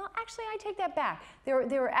was, well, actually, I take that back. There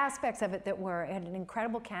were aspects of it that were, it had an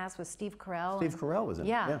incredible cast with Steve Carell. Steve Carell was in it.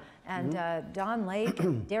 Yeah, and Don Lake,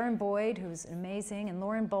 Darren Boyd, who's amazing, and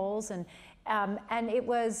Lauren Bowles, and it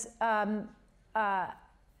was an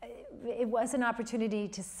opportunity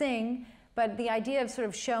to sing, but the idea of sort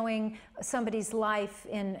of showing somebody's life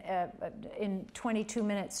in 22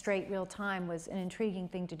 minutes straight real time was an intriguing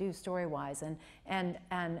thing to do story-wise, and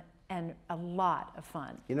a lot of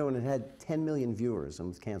fun. You know, and it had 10 million viewers and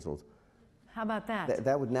was canceled. How about that?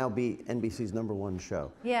 That would now be NBC's #1 show.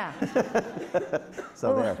 Yeah.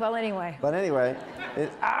 So Ooh, there. well, anyway. But anyway,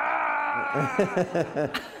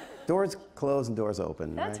 doors close and doors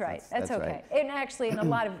open. That's right. That's okay. Right. And actually, a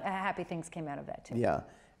lot of happy things came out of that too. Yeah.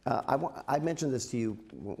 I mentioned this to you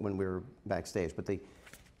when we were backstage, but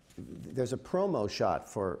there's a promo shot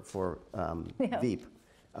for Veep,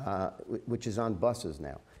 which is on buses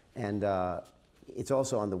now. And it's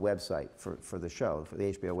also on the website for the show, for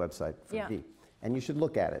the HBO website for Veep. And you should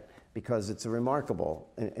look at it, because it's remarkable,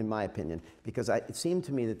 in my opinion, because it seemed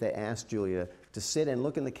to me that they asked Julia to sit and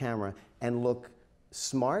look in the camera and look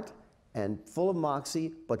smart and full of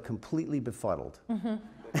moxie, but completely befuddled.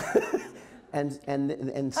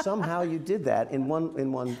 And somehow you did that in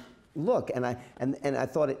one look, and I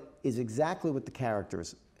thought it is exactly what the character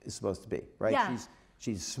is supposed to be, right? Yeah.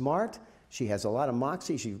 She's smart. She has a lot of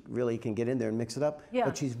moxie. She really can get in there and mix it up. Yeah.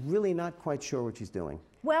 But she's really not quite sure what she's doing.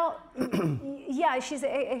 Well, yeah, she's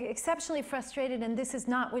exceptionally frustrated, and this is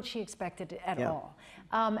not what she expected at all.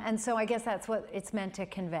 And so I guess that's what it's meant to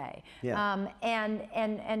convey. Yeah.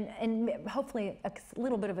 And hopefully a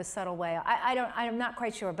little bit of a subtle way. I'm not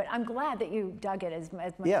quite sure, but I'm glad that you dug it as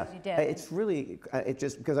much as you did. It's really, it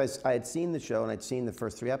just, because I had seen the show and I'd seen the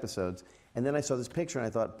first 3 episodes, and then I saw this picture and I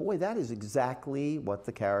thought, boy, that is exactly what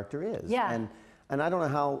the character is. Yeah. And I don't know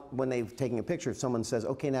how, when they've taken a picture, if someone says,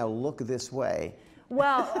 okay, now look this way.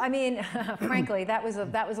 Well, I mean, frankly, that was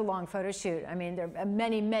a long photo shoot. I mean, there are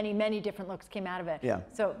many different looks came out of it. Yeah.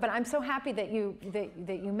 So, but I'm so happy that you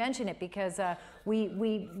mention it, because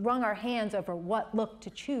we wrung our hands over what look to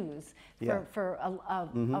choose for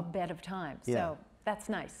a bit of time. So that's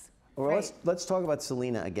nice. Well, let's talk about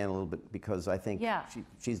Selena again a little bit, because I think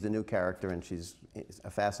she's the new character, and she's a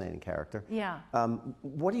fascinating character. Yeah.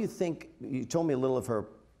 What do you think? You told me a little of her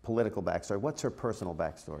political backstory. What's her personal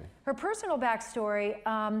backstory? Her personal backstory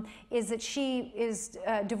is that she is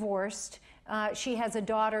divorced. She has a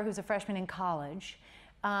daughter who's a freshman in college,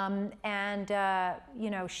 and you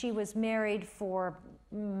know, she was married for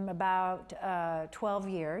about 12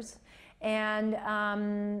 years,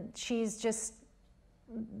 and she's just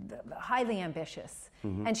highly ambitious,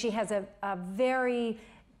 and she has a very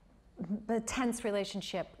tense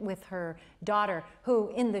relationship with her daughter, who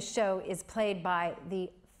in the show is played by the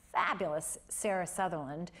fabulous Sarah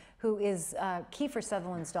Sutherland, who is Kiefer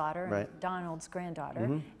Sutherland's daughter, and Donald's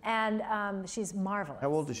granddaughter, and she's marvelous. How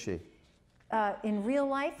old is she? In real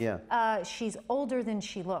life, she's older than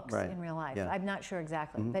she looks in real life. Yeah. I'm not sure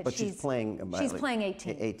exactly, but she's playing. She's playing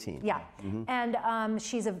 18. 18. Yeah, and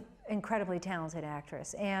she's an incredibly talented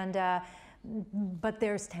actress, and but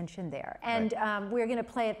there's tension there, and we're going to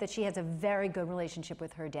play it that she has a very good relationship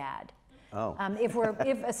with her dad. Oh.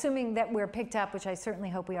 If assuming that we're picked up, which I certainly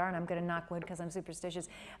hope we are, and I'm going to knock wood because I'm superstitious,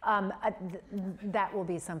 that will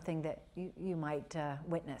be something that you might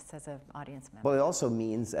witness as an audience member. Well, it also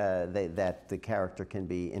means that the character can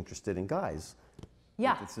be interested in guys.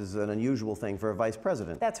 Yeah. This is an unusual thing for a vice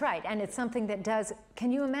president. That's right, and it's something that does,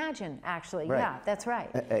 can you imagine, actually? Right. Yeah, that's right.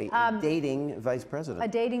 A dating vice president. A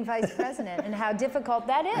dating vice president, and how difficult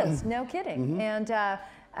that is, no kidding.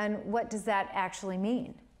 And what does that actually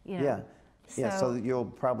mean? You know? Yeah. Yeah, so you'll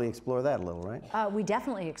probably explore that a little, right? We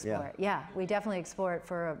definitely explore it. Yeah, we definitely explore it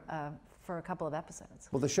for a couple of episodes.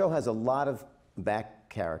 Well, the show has a lot of back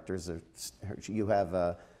characters. You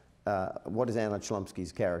have, what is Anna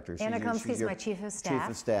Chlumsky's character? Anna Chlumsky is my chief of staff. Chief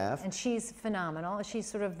of staff. And she's phenomenal. She's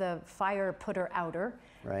sort of the fire putter-outer.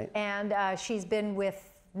 Right. And she's been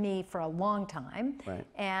with me for a long time. Right.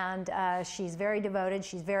 And she's very devoted.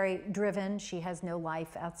 She's very driven. She has no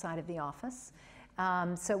life outside of the office.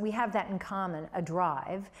 So we have that in common, a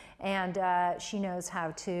drive, and she knows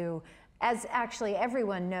how to, as actually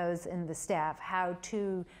everyone knows in the staff, how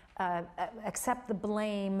to accept the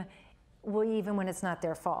blame even when it's not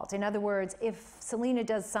their fault. In other words, if Selena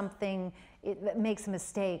does something that makes a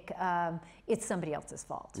mistake, it's somebody else's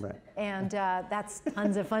fault. Right. And that's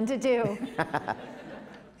tons of fun to do.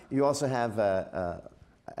 You also have,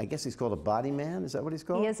 I guess he's called a body man. Is that what he's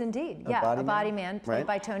called? He is indeed. A body man played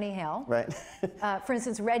by Tony Hale. Right. For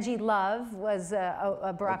instance, Reggie Love was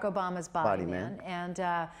Barack Obama's body man. And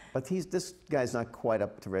but this guy's not quite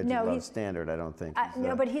up to Reggie Love's standard, I don't think.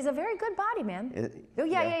 No, but he's a very good body man.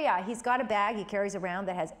 Yeah. He's got a bag he carries around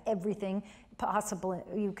that has everything possible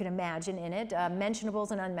you can imagine in it,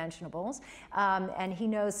 mentionables and unmentionables, and he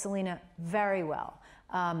knows Selena very well.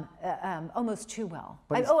 Almost too well.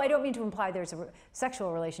 I don't mean to imply there's a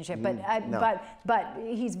sexual relationship, but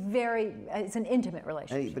he's it's an intimate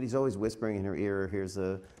relationship. But he's always whispering in her ear, here's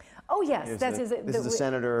a... Oh yes, this is the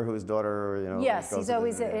senator whose daughter, Yes, he's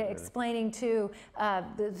always explaining to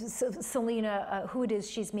Selena who it is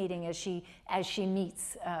she's meeting as she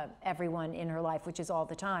meets everyone in her life, which is all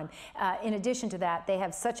the time. In addition to that, they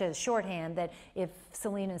have such a shorthand that if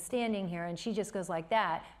Selena's standing here and she just goes like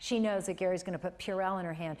that, she knows that Gary's going to put Purell in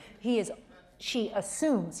her hand. She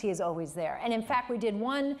assumes he is always there. And in fact, we did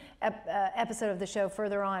one episode of the show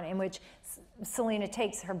further on in which Selena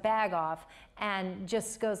takes her bag off and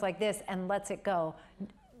just goes like this and lets it go.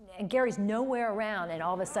 And Gary's nowhere around, and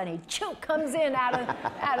all of a sudden he comes in out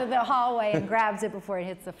of the hallway and grabs it before it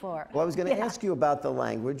hits the floor. Well, I was going to ask you about the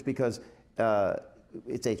language because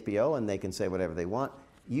it's HBO and they can say whatever they want.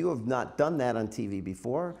 You have not done that on TV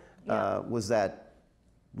before. Was that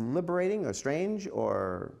liberating or strange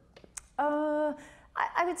or?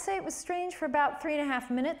 I would say it was strange for about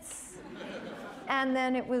 3.5 minutes. And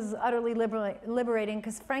then it was utterly liberating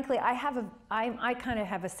because, frankly, I kind of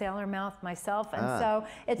have a sailor mouth myself, and so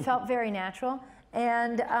it felt very natural.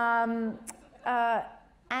 And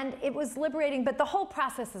it was liberating, but the whole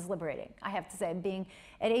process is liberating, I have to say, being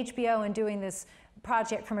at HBO and doing this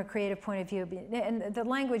project from a creative point of view. And the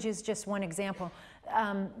language is just one example.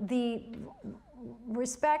 The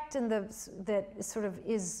respect and that sort of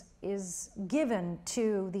is given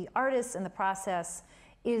to the artists and the process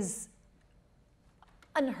is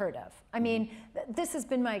unheard of. I mean, this has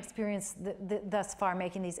been my experience thus far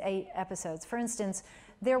making these 8 episodes. For instance,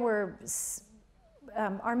 there were,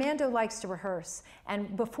 Armando likes to rehearse,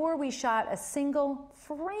 and before we shot a single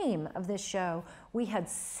frame of this show, we had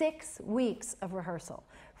 6 weeks of rehearsal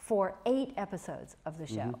for 8 episodes of the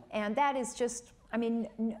show. And that is just, I mean,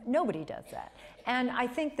 nobody does that. And I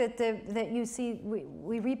think that that you see,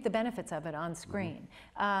 we reap the benefits of it on screen.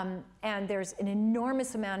 And there's an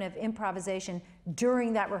enormous amount of improvisation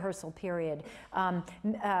during that rehearsal period.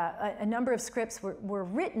 A number of scripts were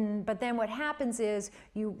written, but then what happens is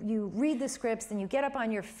you read the scripts, and you get up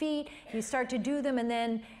on your feet, you start to do them, and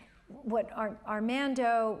then what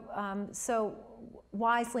Armando so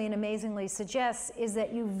wisely and amazingly suggests is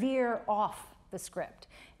that you veer off the script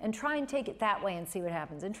and try and take it that way and see what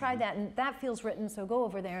happens, and try that, and that feels written, so go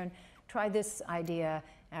over there and try this idea.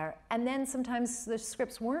 And then sometimes the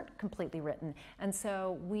scripts weren't completely written, and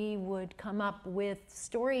so we would come up with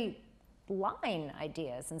story line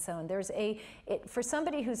ideas and so on. There's for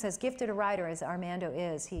somebody who's as gifted a writer as Armando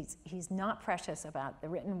is, he's not precious about the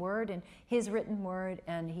written word and his written word,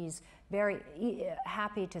 and he's very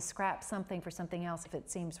happy to scrap something for something else if it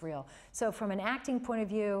seems real. So from an acting point of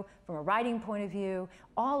view, from a writing point of view,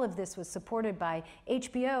 all of this was supported by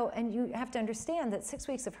HBO, and you have to understand that 6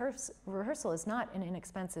 weeks of rehearsal is not an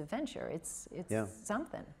inexpensive venture. It's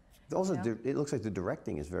something. Also, it looks like the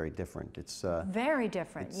directing is very different. It's very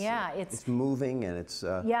different. It's moving, and it's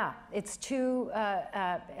it's 2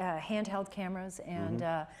 handheld cameras and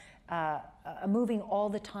moving all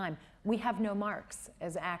the time. We have no marks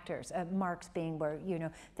as actors. Marks being where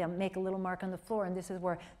they'll make a little mark on the floor, and this is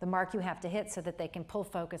where the mark you have to hit so that they can pull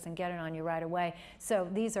focus and get it on you right away. So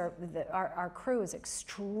these are our crew is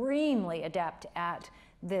extremely adept at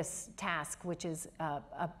this task, which is a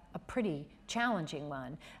pretty challenging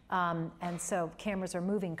one, and so cameras are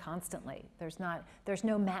moving constantly. There's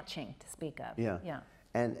no matching to speak of. Yeah.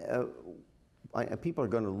 And people are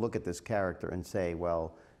going to look at this character and say,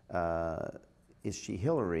 well, is she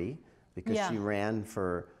Hillary because she ran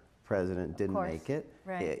for president, didn't make it?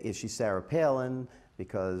 Right. Is she Sarah Palin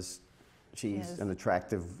because she's an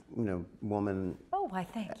attractive, woman? Oh, I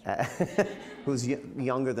think. Who's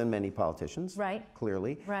younger than many politicians, right?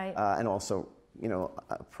 Clearly, right? And also,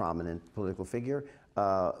 a prominent political figure,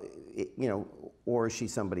 or is she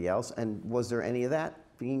somebody else? And was there any of that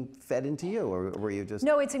being fed into you, or were you just?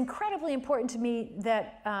 No, it's incredibly important to me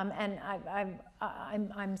that, and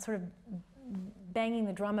I'm sort of banging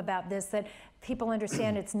the drum about this, that people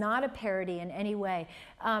understand it's not a parody in any way.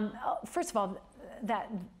 First of all,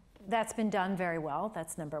 that's been done very well.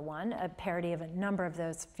 That's number one, a parody of a number of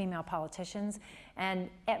those female politicians.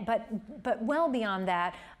 But well beyond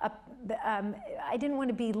that, I didn't want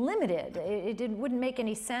to be limited. Wouldn't make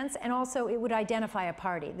any sense, and also it would identify a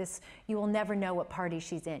party. You will never know what party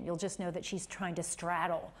she's in. You'll just know that she's trying to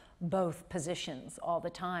straddle both positions all the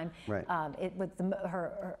time. Right.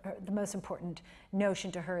 The most important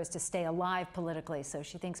notion to her is to stay alive politically. So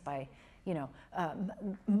she thinks by, I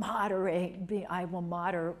will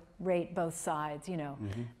moderate both sides,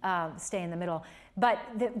 stay in the middle. But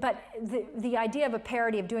the idea of a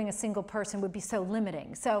parody of doing a single person would be so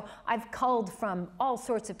limiting. So I've culled from all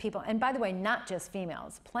sorts of people, and by the way, not just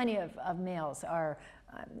females. Plenty of males are,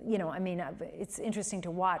 it's interesting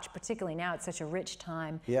to watch, particularly now. It's such a rich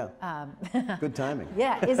time. Yeah. Good timing.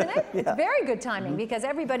 Yeah, isn't it? Yeah. It's very good timing because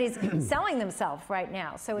everybody's selling themselves right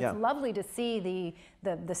now. So it's lovely to see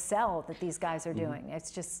the sell that these guys are doing.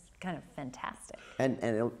 It's just kind of fantastic. And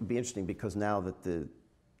it'll be interesting because now that the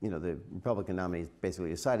Republican nominee is basically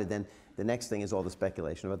decided, then the next thing is all the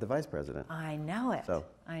speculation about the vice president. I know it. So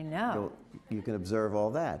I know. You can observe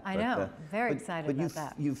all that. I know. Very excited about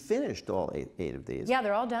that. You've finished all eight of these. Yeah,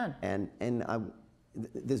 they're all done. And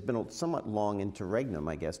there's been a somewhat long interregnum,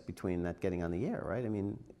 I guess, between that getting on the air, right? I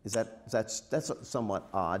mean, that's somewhat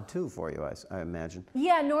odd too for you, I imagine.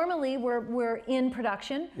 Yeah, normally we're in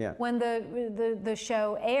production when the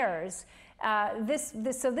show airs.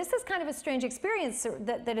 So this is kind of a strange experience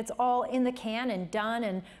that it's all in the can and done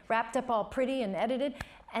and wrapped up all pretty and edited,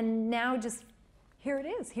 and now just here it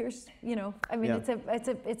is. Here's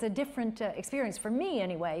it's a different experience for me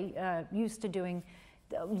anyway. Used to doing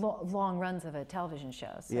long runs of a television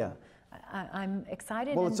show. So I'm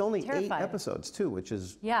excited. Well, and it's only terrified. 8 episodes too, which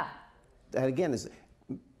is and again is.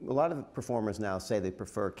 A lot of the performers now say they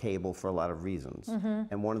prefer cable for a lot of reasons.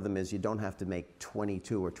 And one of them is you don't have to make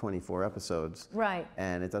 22 or 24 episodes. Right.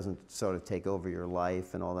 And it doesn't sort of take over your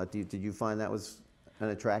life and all that. Did you find that was an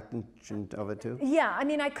attraction of it too? Yeah, I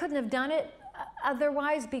mean, I couldn't have done it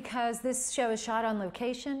otherwise because this show is shot on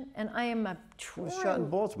location and I am a true... It was shot in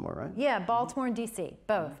Baltimore, right? Yeah, Baltimore and DC,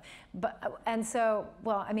 both. And so,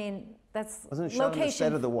 well, I mean, that's Wasn't it shot on the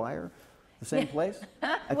set of The Wire? The same place?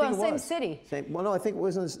 I think it same was. city. Well, no, I think it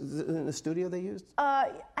was in the studio they used. I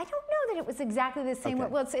don't know that it was exactly the same. Okay.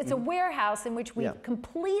 Well, it's a warehouse in which we've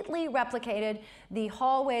completely replicated the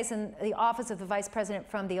hallways and the office of the vice president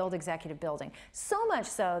from the old executive building. So much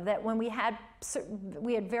so that when we had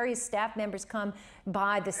various staff members come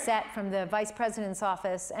by the set from the vice president's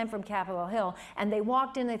office and from Capitol Hill, and they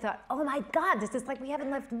walked in, they thought, oh my God, this is like we haven't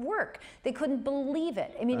left work. They couldn't believe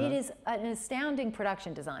it. I mean, it is an astounding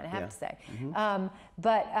production design, I have to say.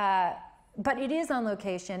 But it is on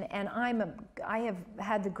location, and I have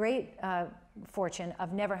had the great fortune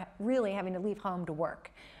of never really having to leave home to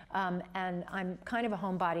work. And I'm kind of a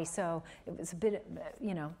homebody, so it was a bit,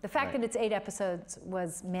 the fact that it's 8 episodes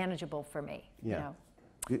was manageable for me.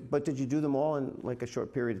 But did you do them all in like a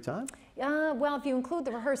short period of time? Well, if you include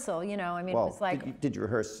the rehearsal, I mean, it was like... Did you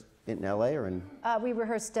rehearse in LA or in... we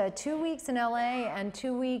rehearsed 2 weeks in LA and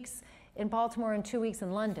 2 weeks in Baltimore and 2 weeks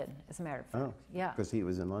in London, as a matter of fact. Oh, because he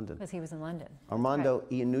was in London. Because he was in London. Armando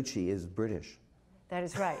Iannucci is British. That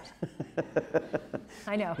is right.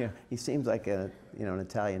 I know. Yeah, he seems like an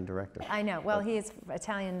Italian director. I know. Well, he is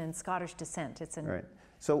Italian and Scottish descent. It's right.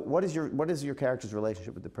 So what is your character's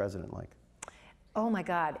relationship with the president like? Oh my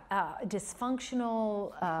God,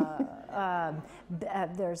 dysfunctional.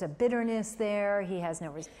 There's a bitterness there. He has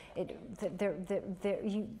no.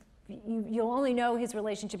 You'll only know his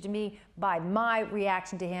relationship to me by my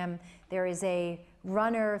reaction to him. There is a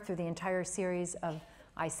runner through the entire series of.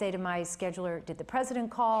 I say to my scheduler, "Did the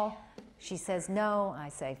president call?" She says no. I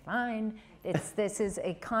say fine. This is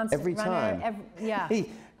a constant every runner. Time. Yeah.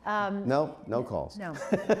 No calls. No.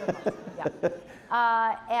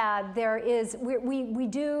 There is, we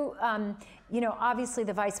do, obviously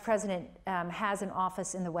the vice president has an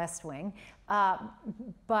office in the West Wing,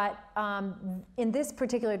 but in this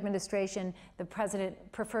particular administration, the president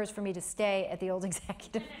prefers for me to stay at the old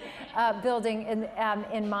executive building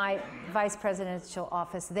in my vice presidential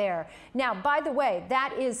office there. Now, by the way,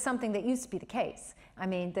 that is something that used to be the case. I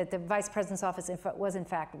mean, that the vice president's office was in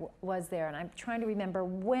fact there, and I'm trying to remember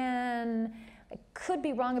when. I could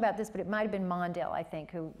be wrong about this, but it might have been Mondale, I think,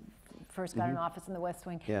 who first got an office in the West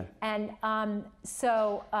Wing. Yeah. And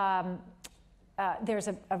there's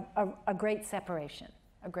a great separation,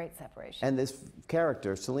 And this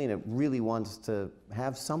character, Selena, really wants to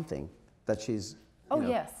have something that she's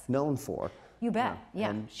known for. You bet.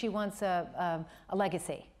 Yeah. She wants a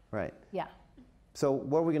legacy. Right. Yeah. So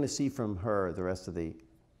what are we going to see from her the rest of the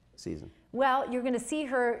season? Well, you're going to see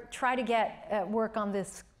her try to get work on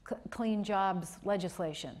this clean jobs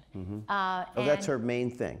legislation. Oh, that's her main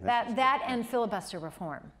thing. That and filibuster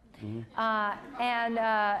reform.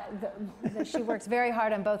 She works very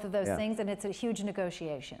hard on both of those things, and it's a huge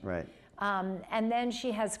negotiation. Right. And then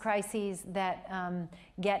she has crises that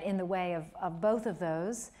get in the way of both of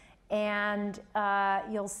those. And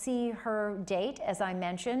you'll see her date, as I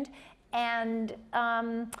mentioned. And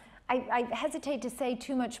I hesitate to say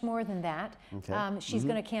too much more than that. Okay. She's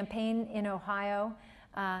going to campaign in Ohio.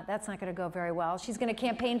 That's not going to go very well. She's going to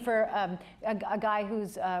campaign for a guy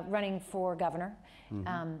who's running for governor.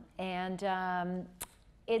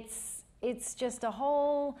 It's just a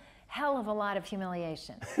whole hell of a lot of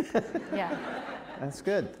humiliation. Yeah. That's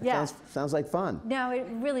good. Yeah. Sounds like fun. No, it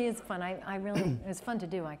really is fun. It's fun to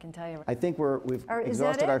do, I can tell you. I think we've Is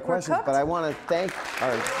exhausted that it? our We're questions, cooked? but I want to thank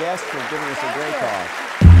our guests for giving us a great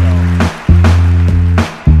Thank you. talk.